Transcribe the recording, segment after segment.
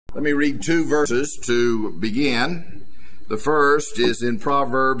Let me read two verses to begin. The first is in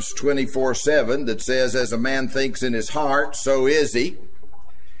Proverbs 24:7 that says, as a man thinks in his heart, so is he.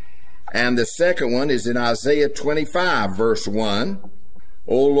 And the second one is in Isaiah 25, verse 1.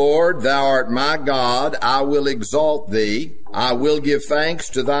 O Lord, thou art my God, I will exalt thee. I will give thanks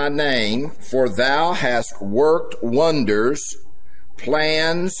to thy name, for thou hast worked wonders,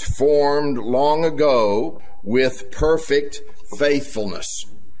 plans formed long ago with perfect faithfulness.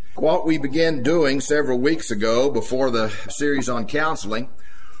 What we began doing several weeks ago before the series on counseling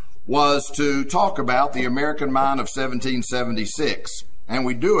was to talk about the American mind of 1776. And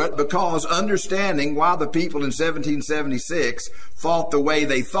we do it because understanding why the people in 1776 thought the way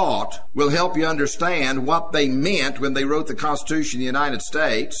they thought will help you understand what they meant when they wrote the Constitution of the United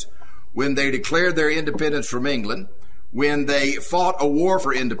States, when they declared their independence from England, when they fought a war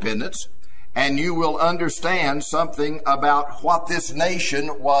for independence, and you will understand something about what this nation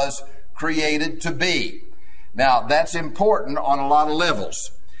was created to be. Now, that's important on a lot of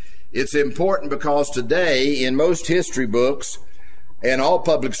levels. It's important because today in most history books, and all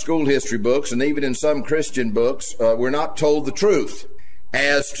public school history books, and even in some Christian books, we're not told the truth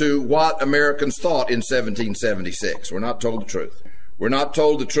as to what Americans thought in 1776. We're not told the truth. We're not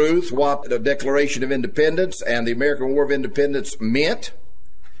told the truth what the Declaration of Independence and the American War of Independence meant.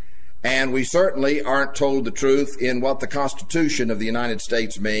 And we certainly aren't told the truth in what the Constitution of the United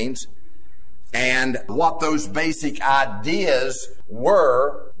States means and what those basic ideas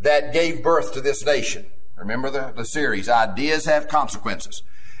were that gave birth to this nation. Remember the series, Ideas Have Consequences.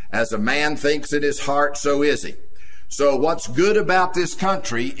 As a man thinks in his heart, so is he. So what's good about this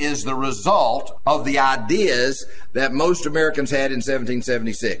country is the result of the ideas that most Americans had in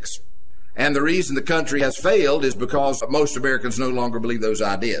 1776. And the reason the country has failed is because most Americans no longer believe those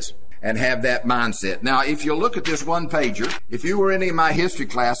ideas and have that mindset. Now, if you look at this one pager, if you were in any of my history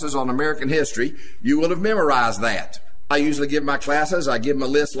classes on American history, you will have memorized that. I usually give my classes, I give them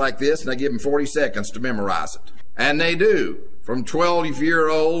a list like this, and I give them 40 seconds to memorize it. And they do, from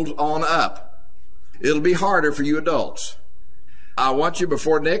 12-year-old on up. It'll be harder for you adults. I want you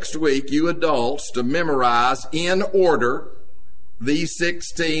before next week, you adults, to memorize in order these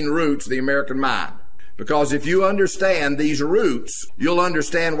 16 roots of the American mind. Because if you understand these roots, you'll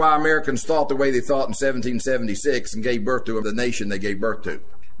understand why Americans thought the way they thought in 1776 and gave birth to the nation they gave birth to.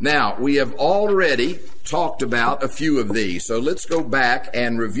 Now, we have already talked about a few of these, so let's go back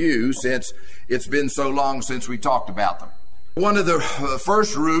and review since it's been so long since we talked about them. One of the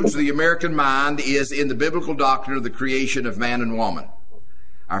first roots of the American mind is in the biblical doctrine of the creation of man and woman.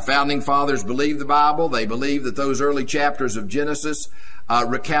 Our founding fathers believed the Bible. They believed that those early chapters of Genesis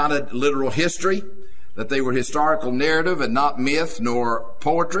recounted literal history, that they were historical narrative and not myth nor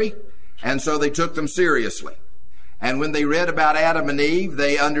poetry, and so they took them seriously. And when they read about Adam and Eve,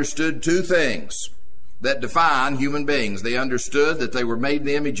 they understood two things that define human beings. They understood that they were made in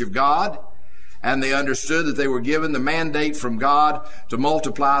the image of God, and they understood that they were given the mandate from God to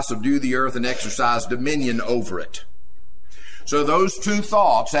multiply, subdue the earth, and exercise dominion over it. So those two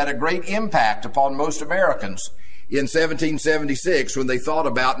thoughts had a great impact upon most Americans in 1776 when they thought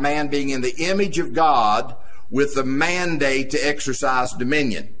about man being in the image of God with the mandate to exercise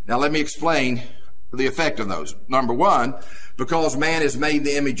dominion. Now let me explain the effect of those. Number one, because man is made in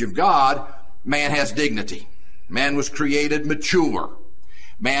the image of God, man has dignity. Man was created mature.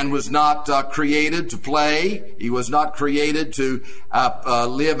 Man was not created to play. He was not created to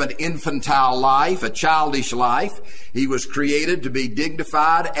live an infantile life, a childish life. He was created to be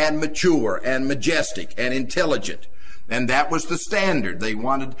dignified and mature and majestic and intelligent. And that was the standard. They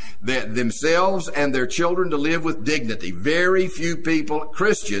wanted themselves and their children to live with dignity. Very few people,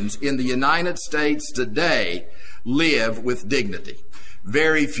 Christians in the United States today, live with dignity.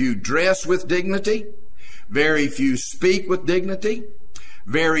 Very few dress with dignity. Very few speak with dignity.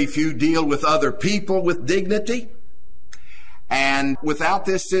 Very few deal with other people with dignity. And without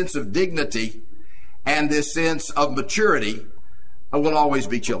this sense of dignity and this sense of maturity, will always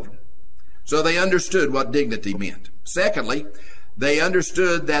be children. So they understood what dignity meant. Secondly, they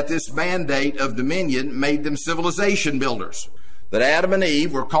understood that this mandate of dominion made them civilization builders. That Adam and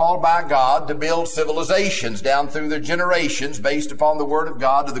Eve were called by God to build civilizations down through their generations based upon the Word of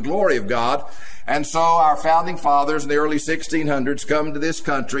God to the glory of God. And so our founding fathers in the early 1600s come to this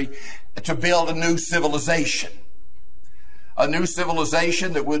country to build a new civilization. A new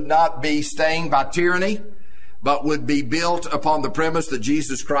civilization that would not be stained by tyranny, but would be built upon the premise that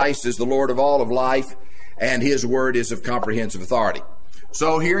Jesus Christ is the Lord of all of life and His Word is of comprehensive authority.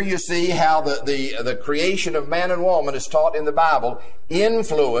 So here you see how the creation of man and woman is taught in the Bible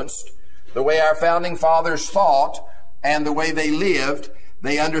influenced the way our founding fathers thought and the way they lived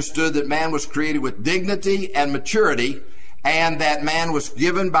They understood that man was created with dignity and maturity, and that man was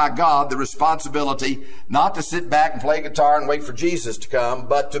given by God the responsibility not to sit back and play guitar and wait for Jesus to come,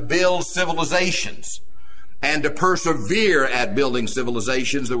 but to build civilizations and to persevere at building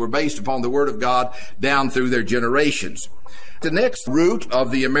civilizations that were based upon the Word of God down through their generations. The next root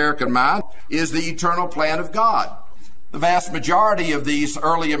of the American mind is the eternal plan of God. The vast majority of these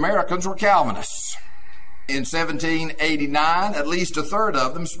early Americans were Calvinists. In 1789, at least a third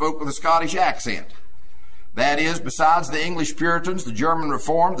of them spoke with a Scottish accent. That is, besides the English Puritans, the German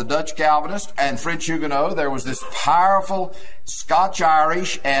Reformed, the Dutch Calvinists, and French Huguenots, there was this powerful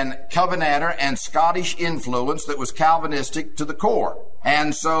Scotch-Irish and Covenanter and Scottish influence that was Calvinistic to the core.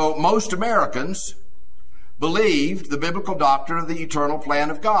 And so most Americans believed the biblical doctrine of the eternal plan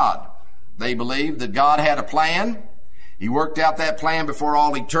of God. They believed that God had a plan. He worked out that plan before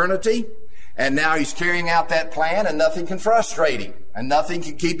all eternity, and now he's carrying out that plan, and nothing can frustrate him, and nothing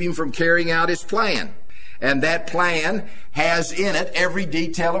can keep him from carrying out his plan. And that plan has in it every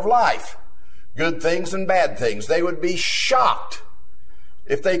detail of life, good things and bad things. They would be shocked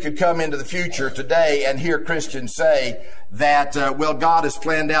if they could come into the future today and hear Christians say that, well, God has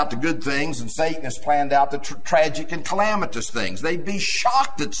planned out the good things and Satan has planned out the tragic and calamitous things. They'd be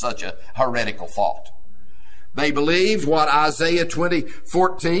shocked at such a heretical thought. They believed what Isaiah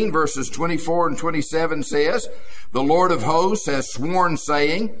 14 verses 24 and 27 says. The Lord of hosts has sworn,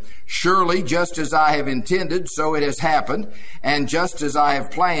 saying, surely just as I have intended, so it has happened, and just as I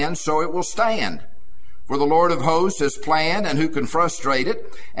have planned, so it will stand. For the Lord of hosts has planned, and who can frustrate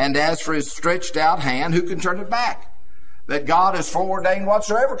it? And as for his stretched out hand, who can turn it back? That God has foreordained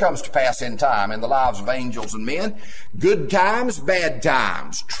whatsoever comes to pass in time in the lives of angels and men. Good times, bad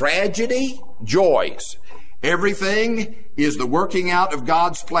times, tragedy, joys. Everything is the working out of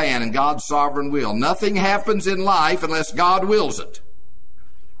God's plan and God's sovereign will. Nothing happens in life unless God wills it.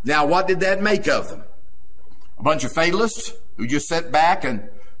 Now, what did that make of them? A bunch of fatalists who just sit back and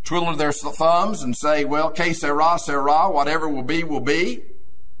twiddle their thumbs and say, well, que sera, sera, whatever will be, will be?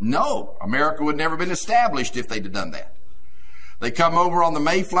 No, America would never have been established if they'd have done that. They come over on the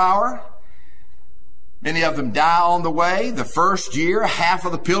Mayflower. Many of them die on the way. The first year, half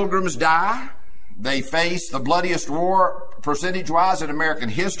of the pilgrims die. They face the bloodiest war, percentage-wise, in American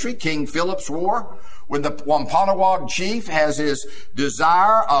history, King Philip's War, when the Wampanoag chief has his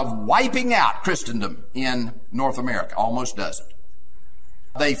desire of wiping out Christendom in North America. Almost does it.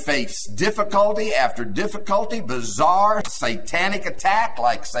 They face difficulty after difficulty, bizarre satanic attack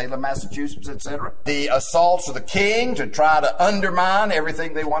like Salem, Massachusetts, etc. The assaults of the king to try to undermine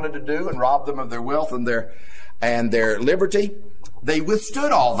everything they wanted to do and rob them of their wealth and their liberty. They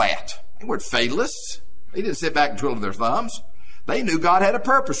withstood all that. They weren't fatalists. They didn't sit back and twiddle their thumbs. They knew God had a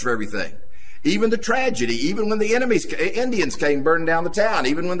purpose for everything. Even the tragedy, even when the Indians came burning down the town,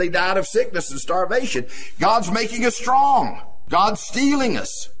 even when they died of sickness and starvation, God's making us strong. God's steeling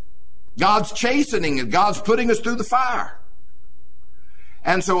us. God's chastening us. God's putting us through the fire.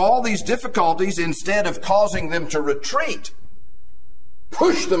 And so all these difficulties, instead of causing them to retreat,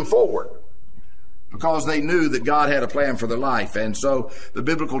 push them forward, because they knew that God had a plan for their life. And so the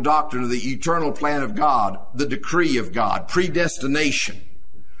biblical doctrine of the eternal plan of God, the decree of God, predestination,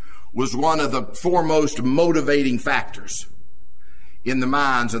 was one of the foremost motivating factors in the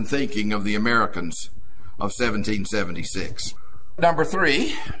minds and thinking of the Americans of 1776. Number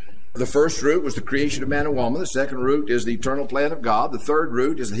 3, the first root was the creation of man and woman. The second root is the eternal plan of God. The third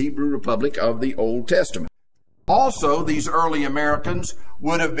root is the Hebrew Republic of the Old Testament. Also, these early Americans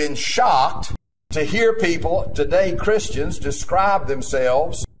would have been shocked to hear people, today Christians, describe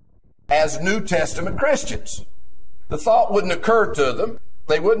themselves as New Testament Christians. The thought wouldn't occur to them.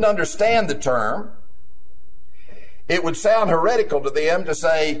 They wouldn't understand the term. It would sound heretical to them to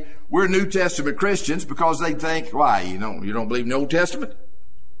say, we're New Testament Christians, because they'd think, why, you don't believe in the Old Testament?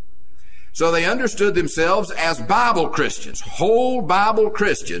 So they understood themselves as Bible Christians, whole Bible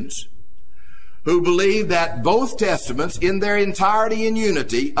Christians, who believed that both Testaments in their entirety and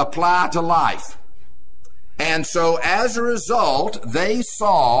unity apply to life. And so as a result, they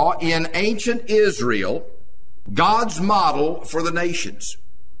saw in ancient Israel God's model for the nations.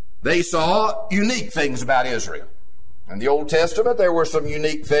 They saw unique things about Israel. In the Old Testament, there were some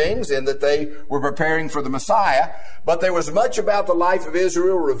unique things in that they were preparing for the Messiah, but there was much about the life of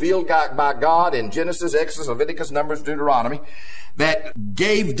Israel revealed by God in Genesis, Exodus, Leviticus, Numbers, Deuteronomy, that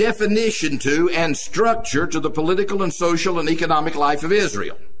gave definition to and structure to the political and social and economic life of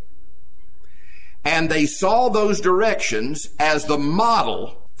Israel. And they saw those directions as the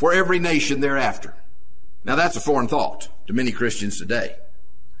model for every nation thereafter. Now that's a foreign thought to many Christians today.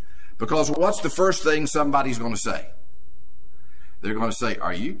 Because what's the first thing somebody's going to say? they're going to say,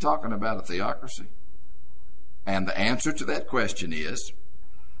 are you talking about a theocracy? And the answer to that question is,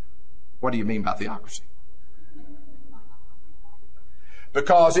 what do you mean by theocracy?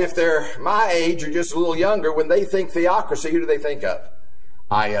 Because if they're my age or just a little younger, when they think theocracy, who do they think of?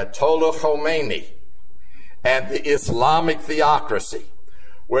 Ayatollah Khomeini and the Islamic theocracy,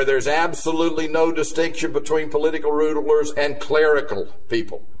 where there's absolutely no distinction between political rulers and clerical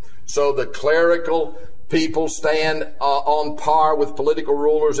people. So the clerical people stand on par with political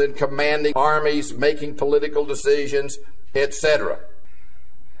rulers in commanding armies, making political decisions, etc.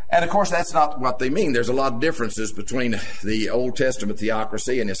 And of course, that's not what they mean. There's a lot of differences between the Old Testament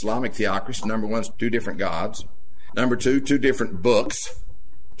theocracy and Islamic theocracy. Number one, two different gods. Number two, two different books,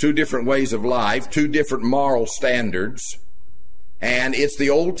 two different ways of life, two different moral standards. And it's the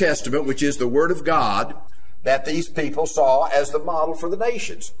Old Testament, which is the Word of God, that these people saw as the model for the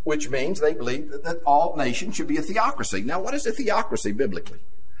nations, which means they believe that all nations should be a theocracy. Now, what is a theocracy biblically?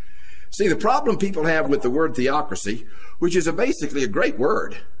 See, the problem people have with the word theocracy, which is basically a great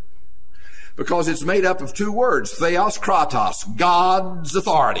word, because it's made up of two words, theos, kratos, God's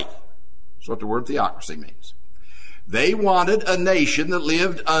authority. That's what the word theocracy means. They wanted a nation that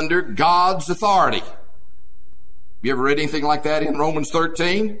lived under God's authority. You ever read anything like that in Romans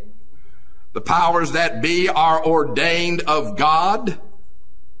 13? The powers that be are ordained of God.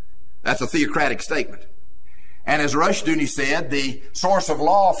 That's a theocratic statement. And as Rushduni said, the source of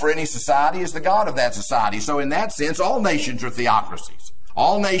law for any society is the God of that society. So in that sense, all nations are theocracies.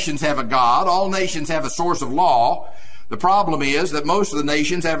 All nations have a God. All nations have a source of law. The problem is that most of the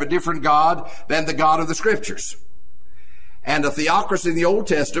nations have a different God than the God of the Scriptures. And a theocracy in the Old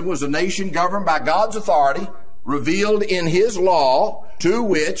Testament was a nation governed by God's authority, revealed in His law, to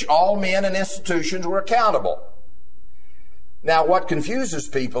which all men and institutions were accountable. Now, what confuses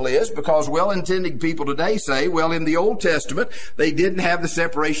people is because well-intending people today say, well, in the Old Testament, they didn't have the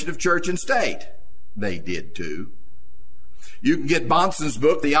separation of church and state. They did too. You can get Bonson's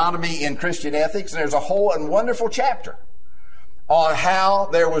book, Theonomy in Christian Ethics, and there's a whole and wonderful chapter on how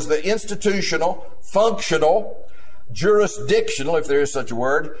there was the institutional, functional, jurisdictional, if there is such a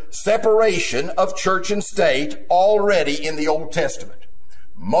word, separation of church and state already in the Old Testament.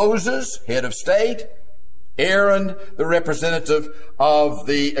 Moses, head of state, Aaron, the representative of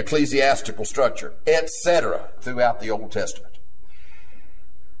the ecclesiastical structure, etc., throughout the Old Testament.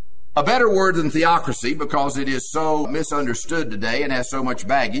 A better word than theocracy, because it is so misunderstood today and has so much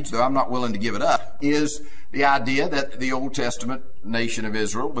baggage, though I'm not willing to give it up, is the idea that the Old Testament nation of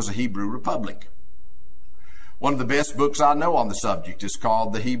Israel was a Hebrew republic. One of the best books I know on the subject is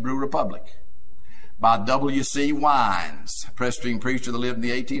called The Hebrew Republic by W.C. Wines, a Presbyterian preacher that lived in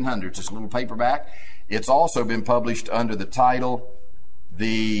the 1800s. It's a little paperback. It's also been published under the title,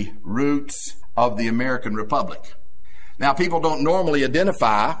 The Roots of the American Republic. Now, people don't normally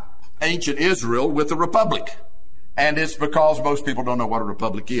identify ancient Israel with a republic. And it's because most people don't know what a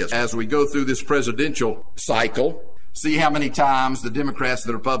republic is. As we go through this presidential cycle, see how many times the Democrats and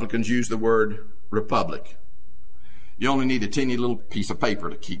the Republicans use the word republic. You only need a teeny little piece of paper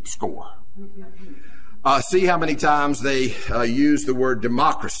to keep score. See how many times they use the word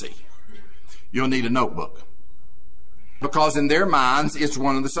democracy. You'll need a notebook. Because in their minds, it's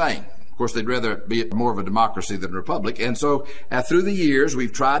one and the same. Of course, they'd rather be more of a democracy than a republic. And so through the years,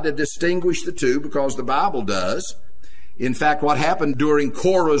 we've tried to distinguish the two because the Bible does. In fact, what happened during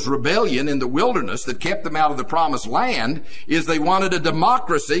Korah's rebellion in the wilderness that kept them out of the promised land is they wanted a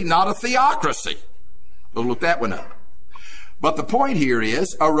democracy, not a theocracy. We'll look that one up. But the point here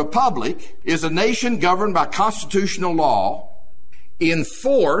is a republic is a nation governed by constitutional law,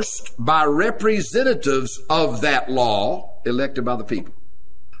 enforced by representatives of that law elected by the people.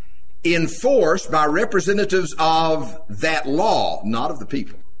 Enforced by representatives of that law, not of the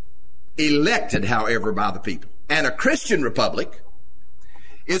people. Elected, however, by the people. And a Christian republic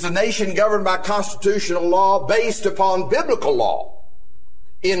is a nation governed by constitutional law based upon biblical law,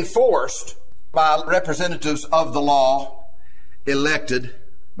 enforced by representatives of the law, elected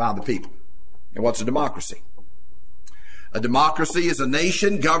by the people. And what's a democracy? A democracy is a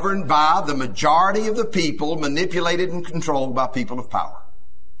nation governed by the majority of the people, manipulated and controlled by people of power.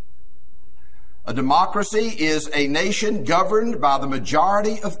 A democracy is a nation governed by the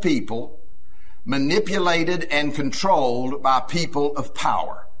majority of people, manipulated and controlled by people of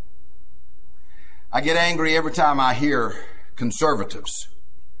power. I get angry every time I hear conservatives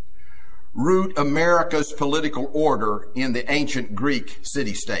root America's political order in the ancient Greek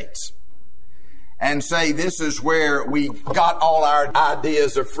city-states and say this is where we got all our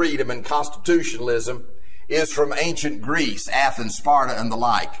ideas of freedom and constitutionalism is from ancient Greece, Athens, Sparta, and the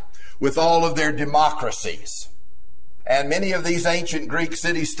like, with all of their democracies. And many of these ancient Greek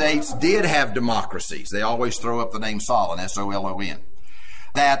city-states did have democracies. They always throw up the name Solon, S-O-L-O-N.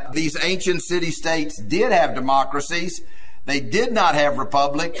 That these ancient city-states did have democracies. They did not have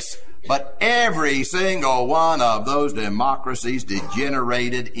republics, but every single one of those democracies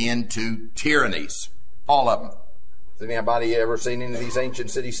degenerated into tyrannies. All of them. Has anybody ever seen any of these ancient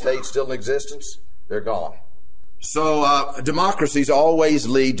city-states still in existence? They're gone. So democracies always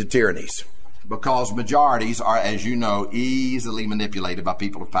lead to tyrannies because majorities are, as you know, easily manipulated by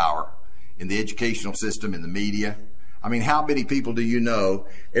people of power in the educational system, in the media. I mean, how many people do you know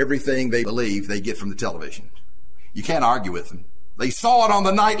everything they believe they get from the television? You can't argue with them. They saw it on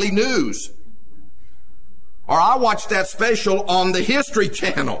the nightly news. Or I watched that special on the History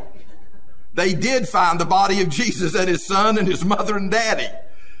Channel. They did find the body of Jesus and his son and his mother and daddy.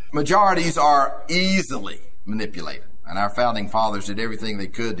 Majorities are easily manipulated. And our founding fathers did everything they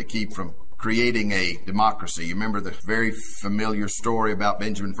could to keep from creating a democracy. You remember the very familiar story about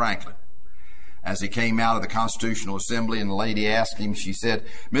Benjamin Franklin. As he came out of the Constitutional Assembly and the lady asked him, she said,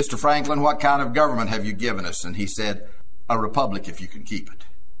 "Mr. Franklin, what kind of government have you given us?" And he said, "A republic if you can keep it."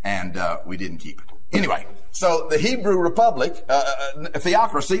 And we didn't keep it. Anyway, so the Hebrew republic,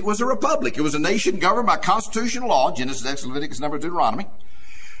 theocracy, was a republic. It was a nation governed by constitutional law, Genesis, Exodus, Leviticus, Numbers, Deuteronomy.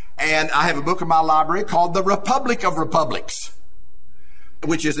 And I have a book in my library called The Republic of Republics,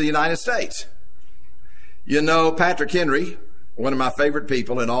 which is the United States. You know, Patrick Henry, one of my favorite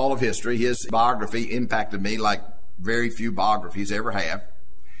people in all of history, his biography impacted me like very few biographies ever have.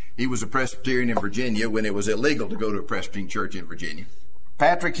 He was a Presbyterian in Virginia when it was illegal to go to a Presbyterian church in Virginia.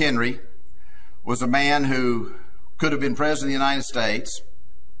 Patrick Henry was a man who could have been president of the United States.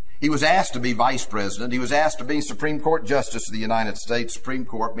 He was asked to be vice president. He was asked to be Supreme Court Justice of the United States Supreme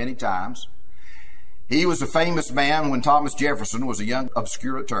Court many times. He was a famous man when Thomas Jefferson was a young,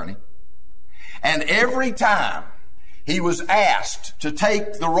 obscure attorney. And every time he was asked to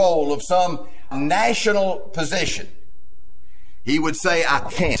take the role of some national position, he would say, "I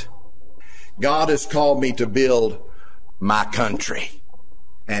can't. God has called me to build my country."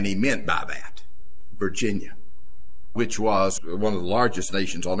 And he meant by that Virginia, which was one of the largest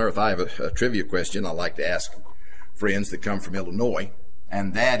nations on earth. I have a trivia question I like to ask friends that come from Illinois,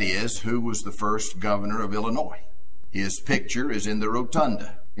 and that is, who was the first governor of Illinois? His picture is in the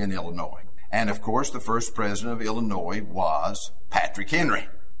rotunda in Illinois. And of course, the first president of Illinois was Patrick Henry,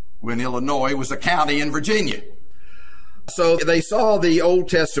 when Illinois was a county in Virginia. So they saw the Old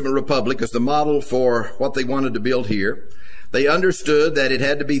Testament republic as the model for what they wanted to build here. They understood that it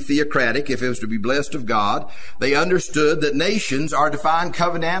had to be theocratic if it was to be blessed of God. They understood that nations are defined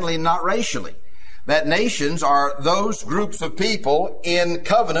covenantally and not racially. That nations are those groups of people in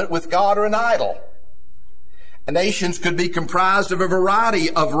covenant with God or an idol. Nations could be comprised of a variety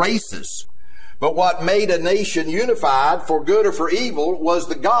of races. But what made a nation unified for good or for evil was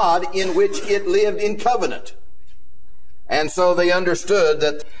the God in which it lived in covenant. And so they understood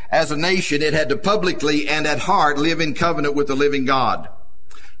that as a nation, it had to publicly and at heart live in covenant with the living God.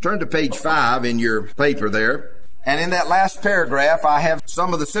 Turn to page 5 in your paper there. And in that last paragraph, I have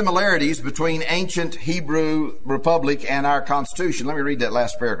some of the similarities between ancient Hebrew republic and our Constitution. Let me read that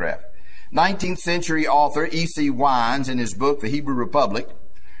last paragraph. 19th century author E.C. Wines, in his book, The Hebrew Republic,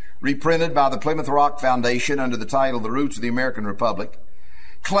 reprinted by the Plymouth Rock Foundation under the title The Roots of the American Republic,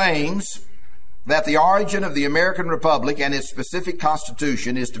 claims that the origin of the American Republic and its specific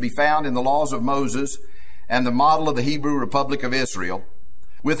constitution is to be found in the laws of Moses and the model of the Hebrew Republic of Israel,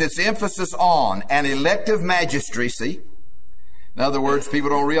 with its emphasis on an elective magistracy. In other words,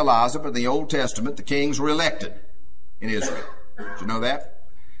 people don't realize it, but in the Old Testament, the kings were elected in Israel. Did you know that?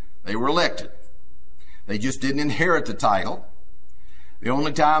 They were elected. They just didn't inherit the title. The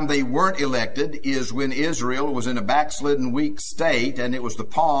only time they weren't elected is when Israel was in a backslidden, weak state, and it was the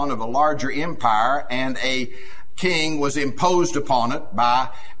pawn of a larger empire, and a king was imposed upon it by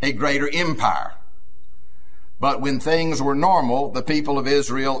a greater empire. But when things were normal, the people of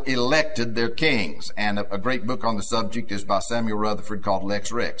Israel elected their kings. And a great book on the subject is by Samuel Rutherford called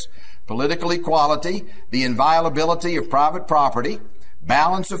Lex Rex. Political equality, the inviolability of private property,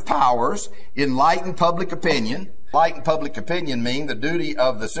 balance of powers, enlightened public opinion. Enlightened public opinion mean the duty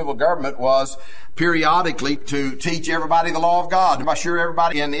of the civil government was periodically to teach everybody the law of God. I'm sure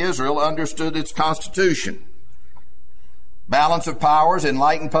everybody in Israel understood its constitution. Balance of powers,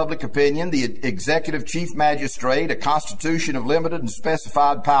 enlightened public opinion, the executive chief magistrate, a constitution of limited and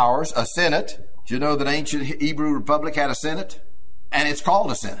specified powers, a senate. Do you know that ancient Hebrew republic had a senate? And it's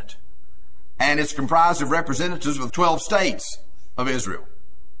called a senate. And it's comprised of representatives of 12 states of Israel.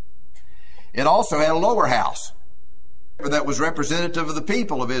 It also had a lower house that was representative of the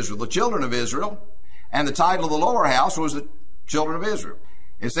people of Israel, the children of Israel, And the title of the lower house was the children of Israel.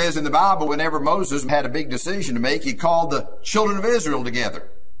 It says in the Bible, whenever Moses had a big decision to make, he called the children of Israel together.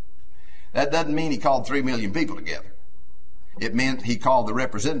 That doesn't mean he called 3 million people together. It meant he called the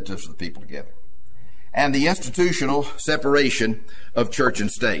representatives of the people together. And the institutional separation of church and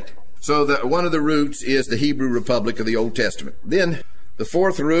state. So one of the roots is the Hebrew Republic of the Old Testament. Then the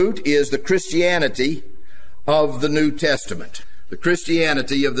fourth root is the Christianity of the New Testament. The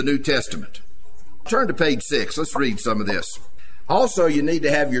Christianity of the New Testament. Turn to page 6. Let's read some of this. Also, you need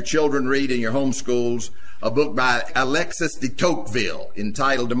to have your children read in your homeschools a book by Alexis de Tocqueville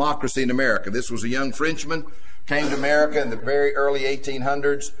entitled Democracy in America. This was a young Frenchman, came to America in the very early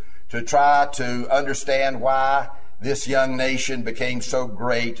 1800s to try to understand why this young nation became so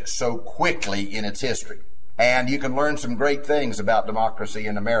great so quickly in its history. And you can learn some great things about democracy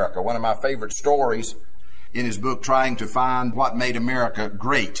in America. One of my favorite stories in his book, Trying to Find What Made America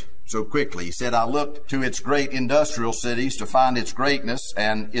Great So Quickly. He said, I looked to its great industrial cities to find its greatness,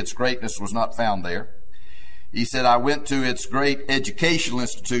 and its greatness was not found there. He said, I went to its great educational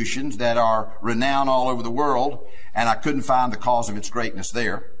institutions that are renowned all over the world, and I couldn't find the cause of its greatness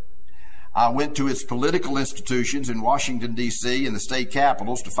there. I went to its political institutions in Washington, D.C. and the state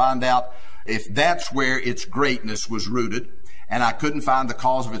capitals to find out if that's where its greatness was rooted, and I couldn't find the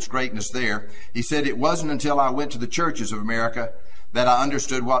cause of its greatness there. He said, it wasn't until I went to the churches of America that I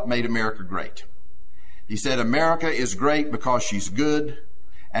understood what made America great. He said, America is great because she's good,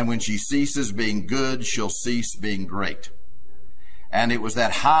 and when she ceases being good, she'll cease being great. And it was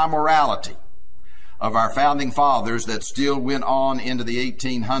that high morality of our founding fathers that still went on into the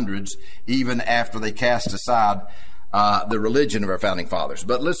 1800s, even after they cast aside the religion of our founding fathers.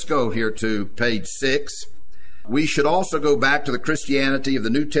 But let's go here to page 6. We should also go back to the Christianity of the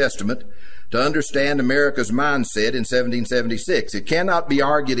New Testament to understand America's mindset in 1776. It cannot be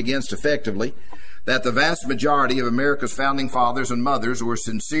argued against effectively that the vast majority of America's founding fathers and mothers were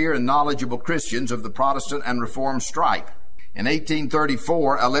sincere and knowledgeable Christians of the Protestant and Reformed stripe. In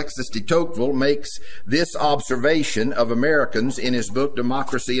 1834, Alexis de Tocqueville makes this observation of Americans in his book,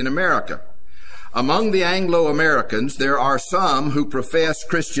 Democracy in America. Among the Anglo-Americans, there are some who profess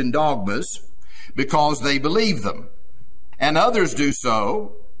Christian dogmas because they believe them, and others do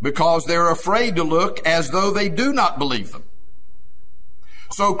so because they're afraid to look as though they do not believe them.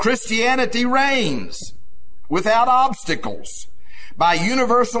 So Christianity reigns without obstacles by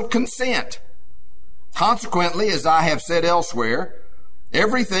universal consent. Consequently, as I have said elsewhere,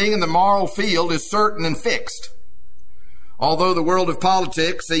 everything in the moral field is certain and fixed, although the world of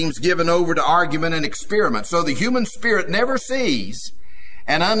politics seems given over to argument and experiment. So the human spirit never sees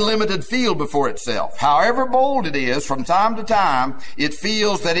an unlimited field before itself. However bold it is, from time to time, it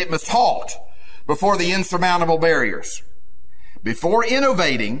feels that it must halt before the insurmountable barriers. Before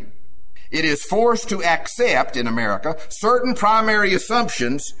innovating, it is forced to accept, in America, certain primary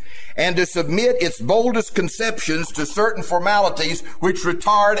assumptions and to submit its boldest conceptions to certain formalities which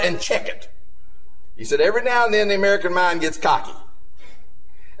retard and check it. He said every now and then the American mind gets cocky,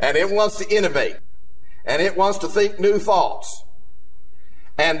 and it wants to innovate, and it wants to think new thoughts,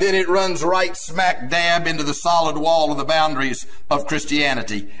 and then it runs right smack dab into the solid wall of the boundaries of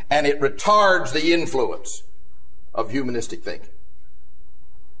Christianity, and it retards the influence of humanistic thinking.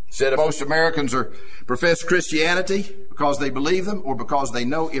 He said most Americans profess Christianity because they believe them or because they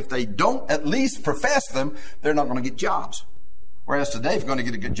know if they don't at least profess them, they're not going to get jobs. Whereas today, if you're going to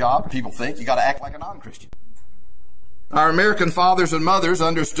get a good job, people think you got to act like a non-Christian. Our American fathers and mothers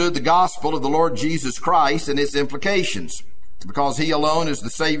understood the gospel of the Lord Jesus Christ and its implications. Because he alone is the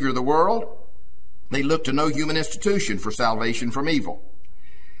Savior of the world, they looked to no human institution for salvation from evil.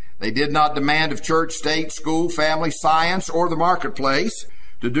 They did not demand of church, state, school, family, science, or the marketplace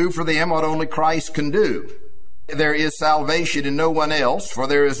to do for them what only Christ can do. There is salvation in no one else, for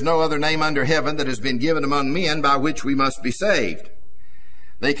there is no other name under heaven that has been given among men by which we must be saved.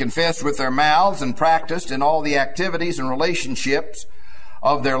 They confessed with their mouths and practiced in all the activities and relationships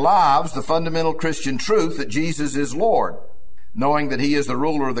of their lives the fundamental Christian truth that Jesus is Lord, knowing that he is the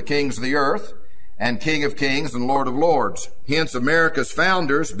ruler of the kings of the earth and King of kings and Lord of lords. Hence, America's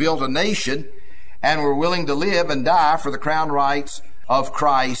founders built a nation and were willing to live and die for the crown rights of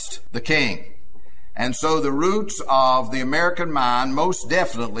Christ the King. And so the roots of the American mind most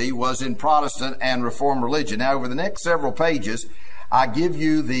definitely was in Protestant and Reformed religion. Now, over the next several pages, I give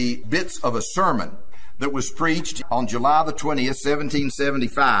you the bits of a sermon that was preached on July the 20th,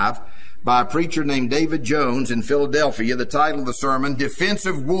 1775, by a preacher named David Jones in Philadelphia. The title of the sermon,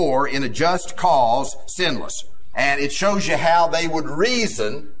 Defensive War in a Just Cause, Sinless. And it shows you how they would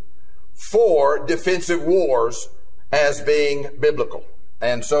reason for defensive wars as being biblical.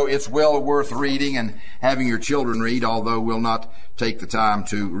 And so it's well worth reading and having your children read, although we'll not take the time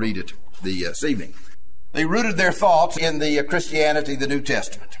to read it this evening. They rooted their thoughts in the Christianity, the New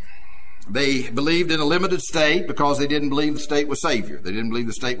Testament. They believed in a limited state because they didn't believe the state was Savior. They didn't believe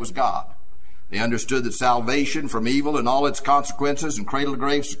the state was God. They understood that salvation from evil and all its consequences and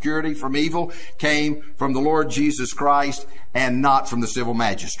cradle-to-grave security from evil came from the Lord Jesus Christ and not from the civil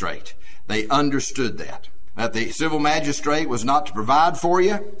magistrate. They understood that the civil magistrate was not to provide for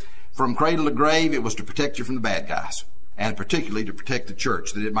you from cradle to grave. It was to protect you from the bad guys, and particularly to protect the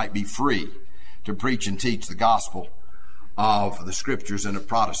church, that it might be free to preach and teach the gospel of the Scriptures and of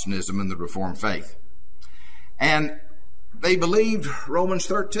Protestantism and the Reformed faith. And they believed Romans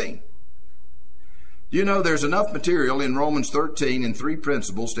 13. Do you know there's enough material in Romans 13 in 3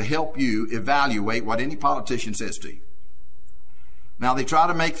 principles to help you evaluate what any politician says to you? Now, they try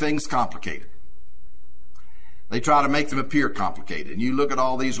to make things complicated. They try to make them appear complicated. And you look at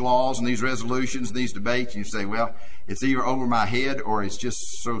all these laws and these resolutions and these debates, and you say, well, it's either over my head or it's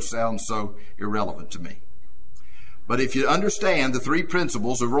just sounds so irrelevant to me. But if you understand the 3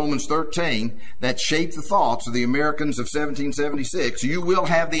 principles of Romans 13 that shape the thoughts of the Americans of 1776, you will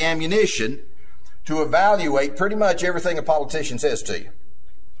have the ammunition to evaluate pretty much everything a politician says to you.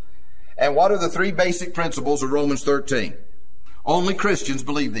 And what are the 3 basic principles of Romans 13? Only Christians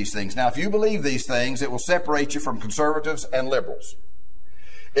believe these things. Now, if you believe these things, it will separate you from conservatives and liberals.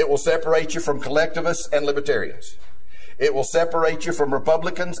 It will separate you from collectivists and libertarians. It will separate you from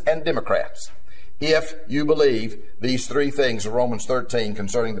Republicans and Democrats if you believe these 3 things of Romans 13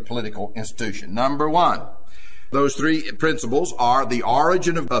 concerning the political institution. Number 1, those 3 principles are the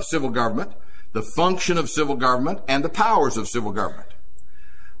origin of civil government, the function of civil government, and the powers of civil government.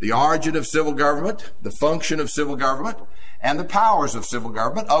 The origin of civil government, the function of civil government, and the powers of civil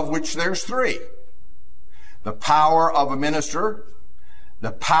government, of which there's 3. The power of a minister,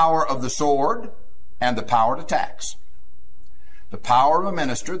 the power of the sword, and the power to tax. The power of a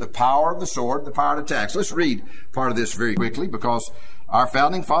minister, the power of the sword, the power to tax. Let's read part of this very quickly because our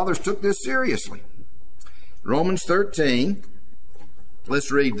founding fathers took this seriously. Romans 13,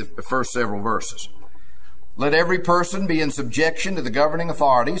 let's read the first several verses. Let every person be in subjection to the governing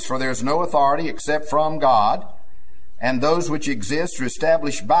authorities, for there is no authority except from God, and those which exist are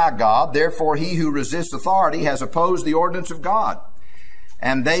established by God. Therefore, he who resists authority has opposed the ordinance of God,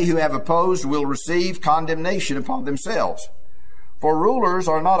 and they who have opposed will receive condemnation upon themselves. For rulers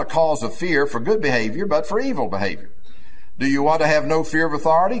are not a cause of fear for good behavior, but for evil behavior. Do you want to have no fear of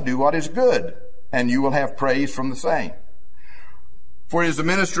authority? Do what is good, and you will have praise from the same. For it is the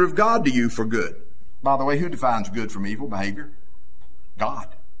minister of God to you for good. By the way, who defines good from evil behavior?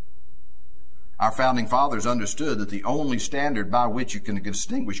 God. Our founding fathers understood that the only standard by which you can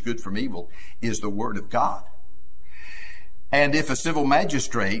distinguish good from evil is the Word of God. And if a civil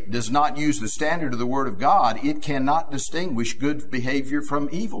magistrate does not use the standard of the Word of God, it cannot distinguish good behavior from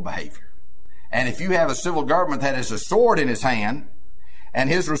evil behavior. And if you have a civil government that has a sword in his hand, and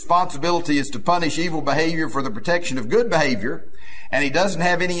his responsibility is to punish evil behavior for the protection of good behavior, and he doesn't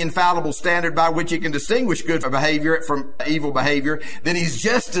have any infallible standard by which he can distinguish good behavior from evil behavior, then he's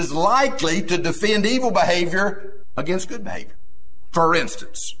just as likely to defend evil behavior against good behavior. For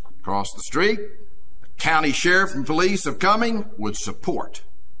instance, across the street, the county sheriff and police of Cumming would support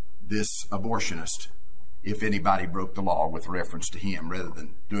this abortionist if anybody broke the law with reference to him, rather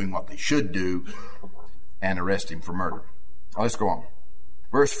than doing what they should do and arrest him for murder. Now, let's go on.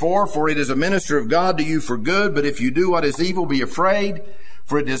 Verse 4, for it is a minister of God to you for good, but if you do what is evil, be afraid,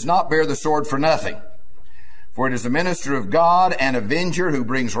 for it does not bear the sword for nothing. For it is a minister of God, an avenger who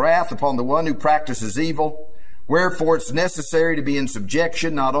brings wrath upon the one who practices evil. Wherefore it's necessary to be in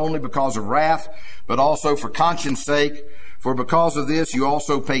subjection, not only because of wrath, but also for conscience sake. For because of this you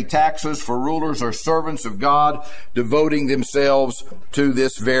also pay taxes, for rulers are servants of God, devoting themselves to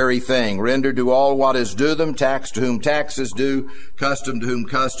this very thing. Render to all what is due them, tax to whom tax is due, custom to whom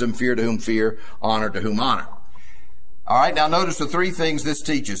custom, fear to whom fear, honor to whom honor. All right, now notice the 3 things this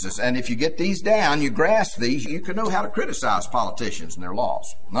teaches us. And if you get these down, you grasp these, you can know how to criticize politicians and their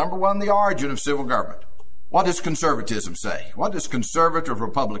laws. Number 1, the origin of civil government. What does conservatism say? What does conservative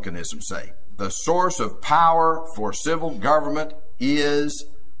republicanism say? The source of power for civil government is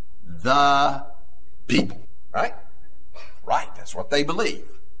the people. Right? Right, that's what they believe.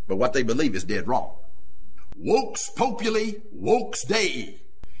 But what they believe is dead wrong. Vox populi, vox Dei.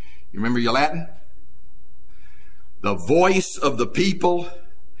 You remember your Latin? The voice of the people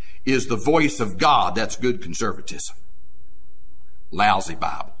is the voice of God. That's good conservatism. Lousy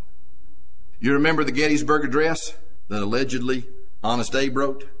Bible. You remember the Gettysburg Address that allegedly Honest Abe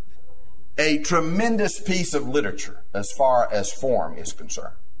wrote? a tremendous piece of literature as far as form is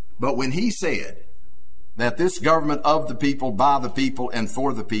concerned. But when he said that this government of the people, by the people, and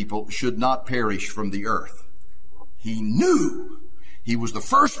for the people should not perish from the earth, he knew he was the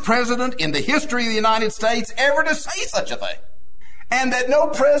first president in the history of the United States ever to say such a thing. And that no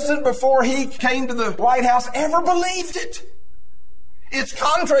president before he came to the White House ever believed it. It's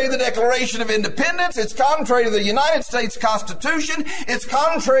contrary to the Declaration of Independence. It's contrary to the United States Constitution. It's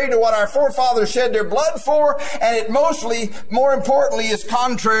contrary to what our forefathers shed their blood for. And it more importantly, is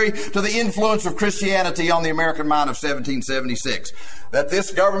contrary to the influence of Christianity on the American mind of 1776. That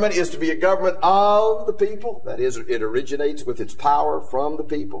this government is to be a government of the people. That is, it originates with its power from the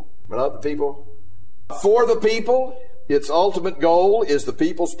people, but of the people. For the people, its ultimate goal is the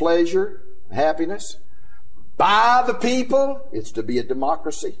people's pleasure, happiness. By the people, it's to be a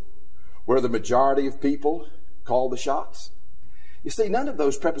democracy where the majority of people call the shots. You see, none of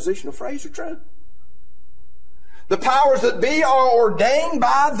those prepositional phrases are true. The powers that be are ordained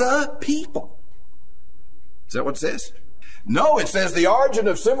by the people. Is that what it says? No, it says the origin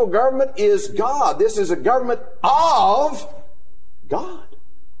of civil government is God. This is a government of God.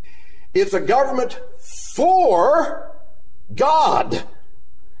 It's a government for God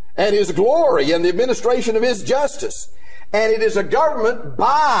and His glory and the administration of His justice. And it is a government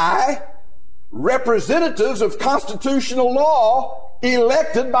by representatives of constitutional law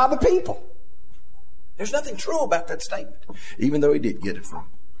elected by the people. There's nothing true about that statement, even though he did get it from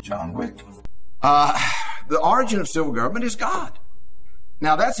John Wycliffe. The origin of civil government is God.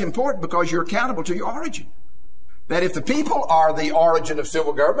 Now that's important because you're accountable to your origin. That if the people are the origin of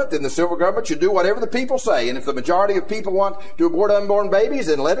civil government, then the civil government should do whatever the people say. And if the majority of people want to abort unborn babies,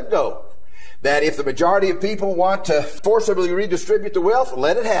 then let it go. That if the majority of people want to forcibly redistribute the wealth,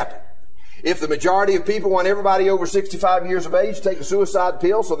 let it happen. If the majority of people want everybody over 65 years of age to take a suicide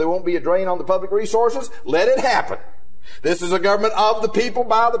pill so there won't be a drain on the public resources, let it happen. This is a government of the people,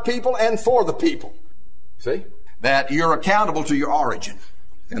 by the people, and for the people. See? That you're accountable to your origin.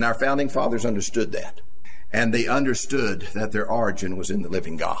 And our founding fathers understood that. And they understood that their origin was in the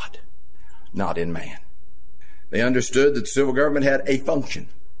living God, not in man. They understood that civil government had a function.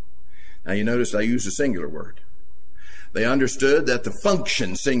 Now you notice I used a singular word. They understood that the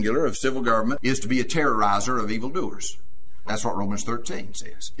function, singular, of civil government is to be a terrorizer of evildoers. That's what Romans 13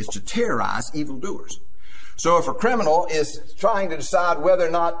 says. It's to terrorize evildoers. So if a criminal is trying to decide whether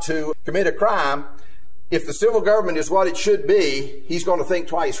or not to commit a crime, if the civil government is what it should be, he's going to think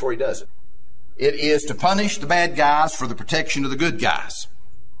twice before he does it. It is to punish the bad guys for the protection of the good guys.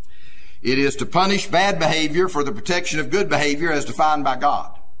 It is to punish bad behavior for the protection of good behavior as defined by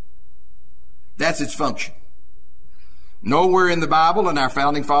God. That's its function. Nowhere in the Bible, and our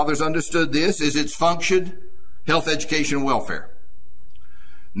founding fathers understood this, is its function health, education, and welfare.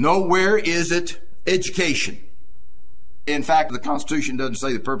 Nowhere is it education. In fact, the Constitution doesn't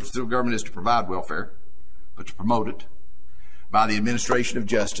say the purpose of civil government is to provide welfare, but to promote it by the administration of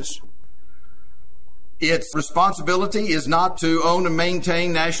justice. Its responsibility is not to own and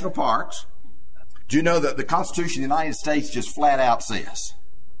maintain national parks. Do you know that the Constitution of the United States just flat out says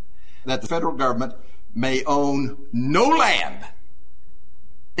that the federal government may own no land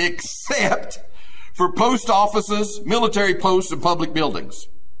except for post offices, military posts, and public buildings.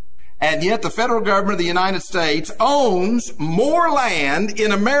 And yet the federal government of the United States owns more land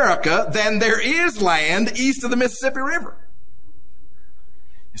in America than there is land east of the Mississippi River.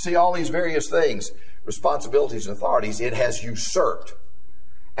 You see, all these various things, responsibilities and authorities, it has usurped.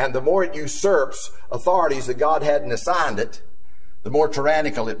 And the more it usurps authorities that God hadn't assigned it, the more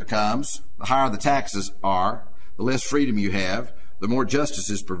tyrannical it becomes, the higher the taxes are, the less freedom you have, the more justice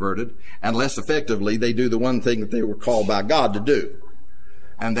is perverted, and less effectively they do the one thing that they were called by God to do,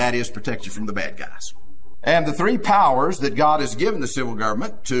 and that is protect you from the bad guys. And the three powers that God has given the civil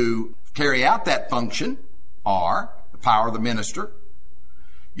government to carry out that function are the power of the minister.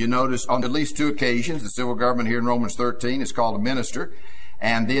 You notice on at least two occasions, the civil government here in Romans 13 is called a minister,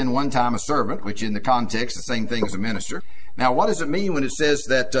 and then one time a servant, which in the context is the same thing as a minister. Now, what does it mean when it says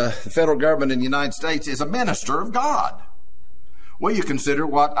that the federal government in the United States is a minister of God? Well, you consider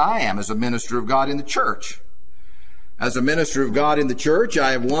what I am as a minister of God in the church. As a minister of God in the church,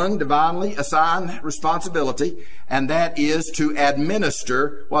 I have one divinely assigned responsibility, and that is to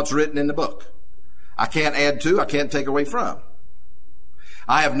administer what's written in the book. I can't add to, I can't take away from.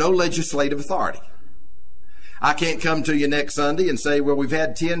 I have no legislative authority. I can't come to you next Sunday and say, well, we've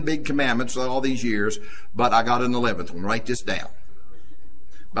had 10 big commandments all these years, but I got an 11th one. Write this down.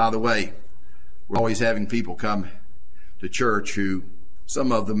 By the way, we're always having people come to church who,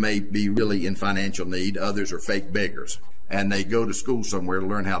 some of them may be really in financial need, others are fake beggars. and they go to school somewhere to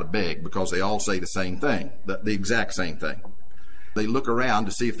learn how to beg because they all say the same thing, the exact same thing. They look around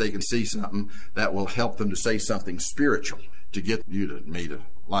to see if they can see something that will help them to say something spiritual to get me to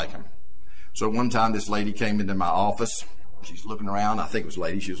like them. So one time this lady came into my office. She's looking around. I think it was a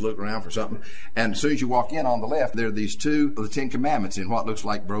lady. She was looking around for something. And as soon as you walk in on the left, there are these two of the Ten Commandments in what looks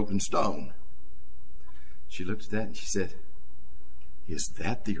like broken stone. She looked at that and she said, "Is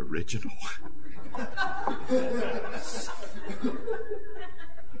that the original?"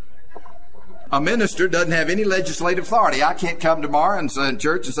 A minister doesn't have any legislative authority. I can't come tomorrow and say in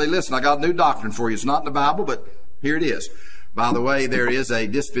church and say, "Listen, I got a new doctrine for you. It's not in the Bible, but here it is." By the way, there is a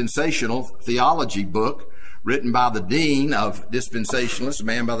dispensational theology book written by the dean of dispensationalists, a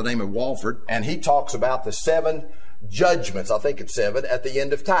man by the name of Walford, and he talks about the 7 judgments, I think it's 7, at the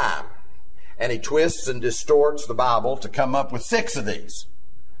end of time. And he twists and distorts the Bible to come up with 6 of these.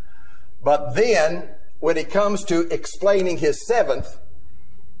 But then, when it comes to explaining his 7th,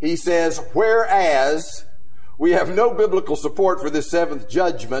 he says, whereas we have no biblical support for this 7th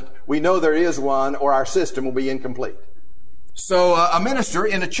judgment, we know there is one, or our system will be incomplete. So a minister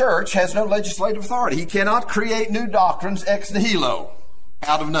in a church has no legislative authority. He cannot create new doctrines ex nihilo,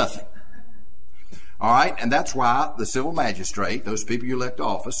 out of nothing. All right, and that's why the civil magistrate, those people you elect to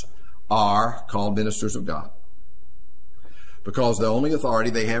office, are called ministers of God. Because the only authority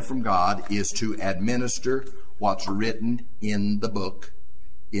they have from God is to administer what's written in the book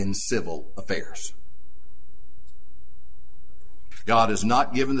in civil affairs. God has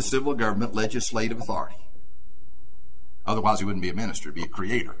not given the civil government legislative authority. Otherwise, he wouldn't be a minister, he'd be a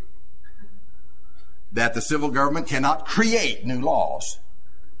creator. That the civil government cannot create new laws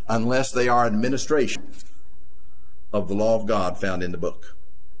unless they are administration of the law of God found in the book.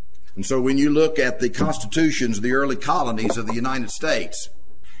 And so when you look at the constitutions of the early colonies of the United States,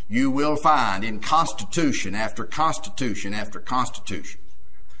 you will find in constitution after constitution after constitution,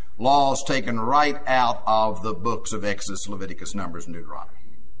 laws taken right out of the books of Exodus, Leviticus, Numbers, and Deuteronomy.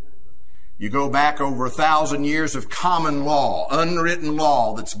 You go back over 1,000 years of common law, unwritten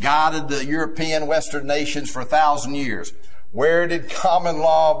law that's guided the European Western nations for 1,000 years. Where did common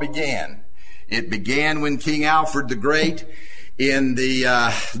law begin? It began when King Alfred the Great in the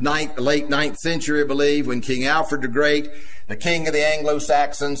late 9th century, I believe, when King Alfred the Great, the king of the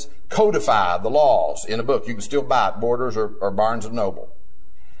Anglo-Saxons, codified the laws in a book. You can still buy it, Borders or Barnes & Noble.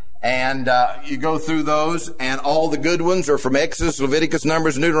 And you go through those, and all the good ones are from Exodus, Leviticus,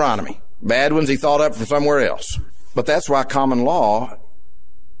 Numbers, and Deuteronomy. Bad ones he thought up from somewhere else. But that's why common law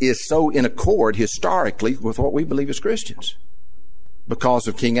is so in accord historically with what we believe as Christians. Because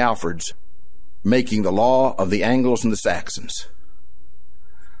of King Alfred's making the law of the Angles and the Saxons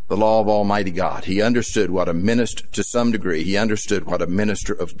the law of Almighty God. He understood what a minister, to some degree, he understood what a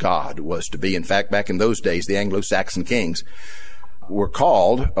minister of God was to be. In fact, back in those days, the Anglo-Saxon kings were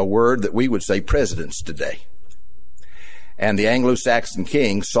called a word that we would say presidents today. And the Anglo-Saxon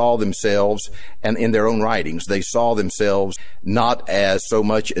kings saw themselves, and in their own writings, they saw themselves not as so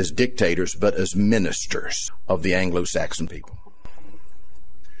much as dictators, but as ministers of the Anglo-Saxon people.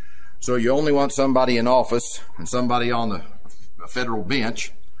 So you only want somebody in office and somebody on the federal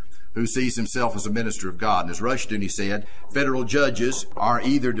bench who sees himself as a minister of God. And as Rushton, he said, federal judges are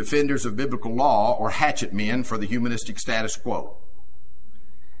either defenders of biblical law or hatchet men for the humanistic status quo.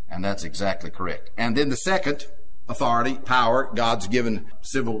 And that's exactly correct. And then the second authority, power, God's given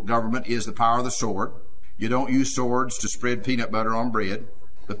civil government is the power of the sword. You don't use swords to spread peanut butter on bread.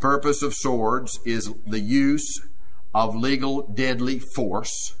 The purpose of swords is the use of legal deadly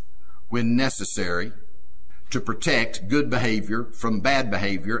force when necessary to protect good behavior from bad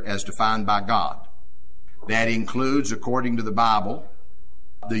behavior as defined by God. That includes, according to the Bible,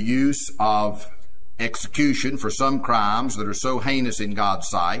 the use of execution for some crimes that are so heinous in God's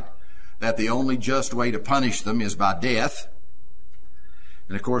sight that the only just way to punish them is by death.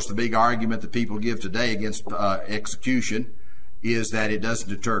 And of course, the big argument that people give today against execution is that it doesn't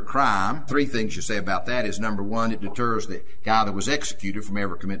deter crime. 3 things you say about that is, number 1, it deters the guy that was executed from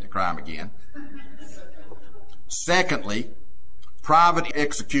ever committing the crime again. Secondly, private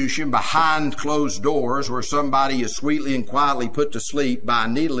execution behind closed doors where somebody is sweetly and quietly put to sleep by a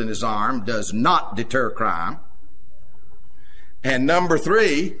needle in his arm does not deter crime. And number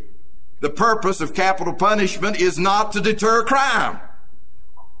 3, the purpose of capital punishment is not to deter crime.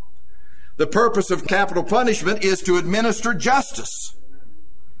 The purpose of capital punishment is to administer justice.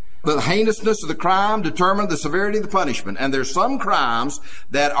 The heinousness of the crime determines the severity of the punishment. And there's some crimes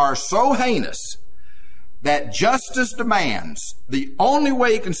that are so heinous that justice demands the only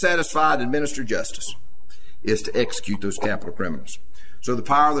way you can satisfy and administer justice is to execute those capital criminals. So the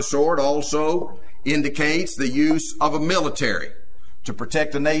power of the sword also indicates the use of a military to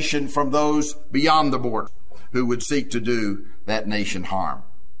protect a nation from those beyond the border who would seek to do that nation harm.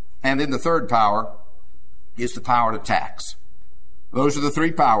 And then the third power is the power to tax. Those are the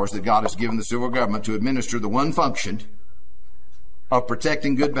three powers that God has given the civil government to administer the one function of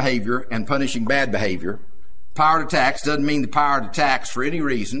protecting good behavior and punishing bad behavior. Power to tax doesn't mean the power to tax for any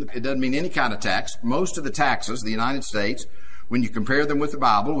reason. It doesn't mean any kind of tax. Most of the taxes in the United States, when you compare them with the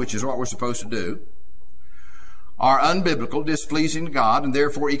Bible, which is what we're supposed to do, are unbiblical, displeasing to God, and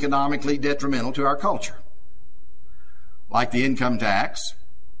therefore economically detrimental to our culture. Like the income tax,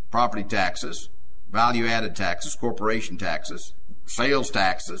 property taxes, value-added taxes, corporation taxes, sales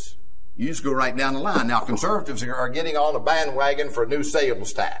taxes. You just go right down the line. Now, conservatives are getting on a bandwagon for a new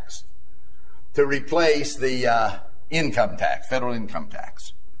sales tax to replace the income tax, federal income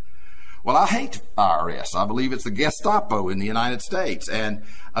tax. Well, I hate IRS. I believe it's the Gestapo in the United States. And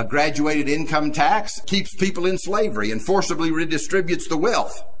a graduated income tax keeps people in slavery and forcibly redistributes the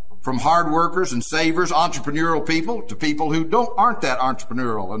wealth from hard workers and savers, entrepreneurial people, to people who aren't that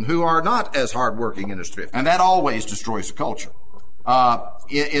entrepreneurial and who are not as hardworking and as thrift. And that always destroys the culture.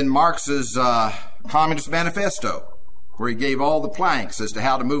 In Marx's Communist Manifesto, where he gave all the planks as to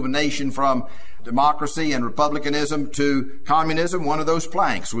how to move a nation from democracy and republicanism to communism, one of those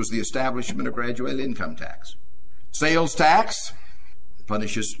planks was the establishment of graduated income tax. Sales tax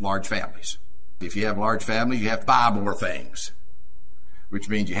punishes large families. If you have large families, you have to buy more things, which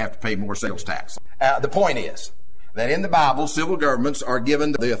means you have to pay more sales tax. The point is that in the Bible, civil governments are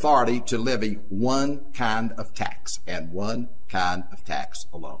given the authority to levy one kind of tax, and one kind of tax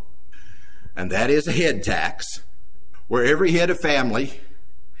alone. And that is a head tax, where every head of family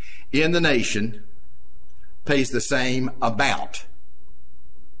in the nation pays the same amount,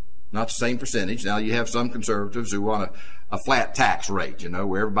 not the same percentage. Now, you have some conservatives who want a flat tax rate,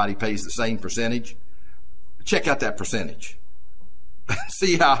 where everybody pays the same percentage. Check out that percentage.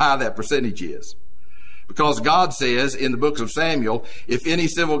 See how high that percentage is. Because God says in the books of Samuel, if any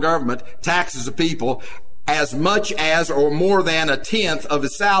civil government taxes a people as much as or more than a tenth of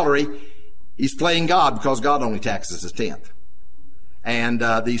his salary, he's playing God, because God only taxes a tenth. And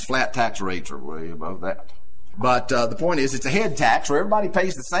these flat tax rates are way above that. But the point is, it's a head tax where everybody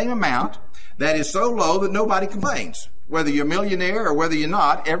pays the same amount that is so low that nobody complains. Whether you're a millionaire or whether you're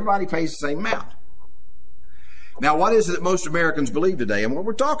not, everybody pays the same amount. Now, what is it that most Americans believe today? And what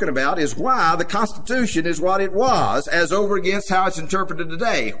we're talking about is why the Constitution is what it was, as over against how it's interpreted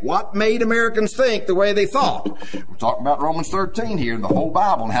today. What made Americans think the way they thought? We're talking about Romans 13 here, and the whole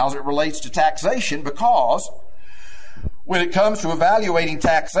Bible, and how it relates to taxation, because when it comes to evaluating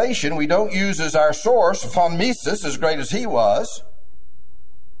taxation, we don't use as our source von Mises, as great as he was.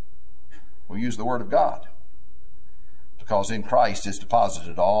 We use the Word of God, because in Christ is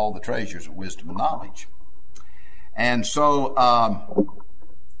deposited all the treasures of wisdom and knowledge. And so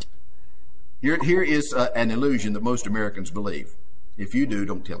here is an illusion that most Americans believe. If you do,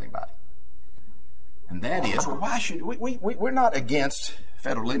 don't tell anybody. And that is, well, why should we're not against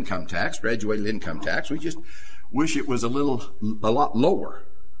federal income tax, graduated income tax. We just wish it was a lot lower.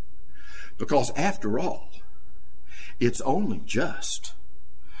 Because after all, it's only just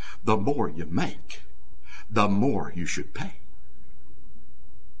the more you make, the more you should pay.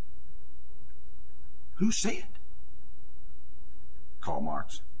 Who said? Karl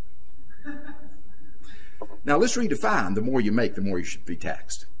Marx. Now let's redefine the more you make, the more you should be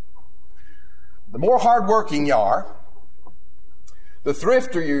taxed. The more hardworking you are, the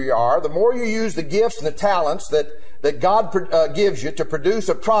thriftier you are, the more you use the gifts and the talents that God gives you to produce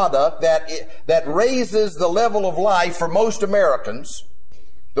a product that raises the level of life for most Americans,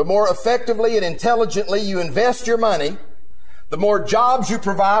 the more effectively and intelligently you invest your money, the more jobs you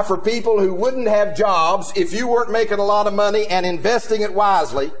provide for people who wouldn't have jobs if you weren't making a lot of money and investing it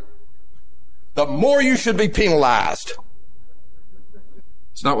wisely, the more you should be penalized.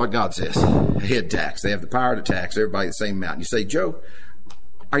 It's not what God says. A head tax. They have the power to tax everybody the same amount. You say, Joe,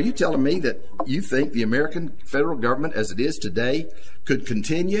 are you telling me that you think the American federal government as it is today could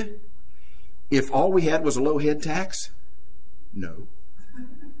continue if all we had was a low head tax? No.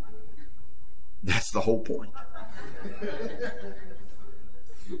 That's the whole point.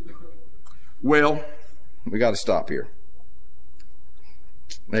 Well, we got to stop here.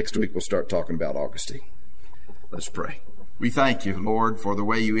 Next week we'll start talking about Augustine. Let's pray. We thank you, Lord, for the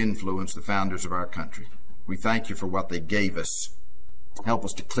way you influenced the founders of our country. We thank you for what they gave us. Help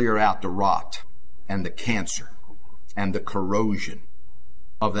us to clear out the rot and the cancer and the corrosion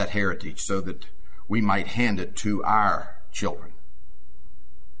of that heritage so that we might hand it to our children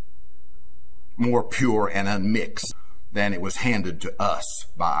more pure and unmixed. than it was handed to us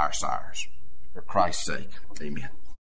by our sires. For Christ's sake, amen.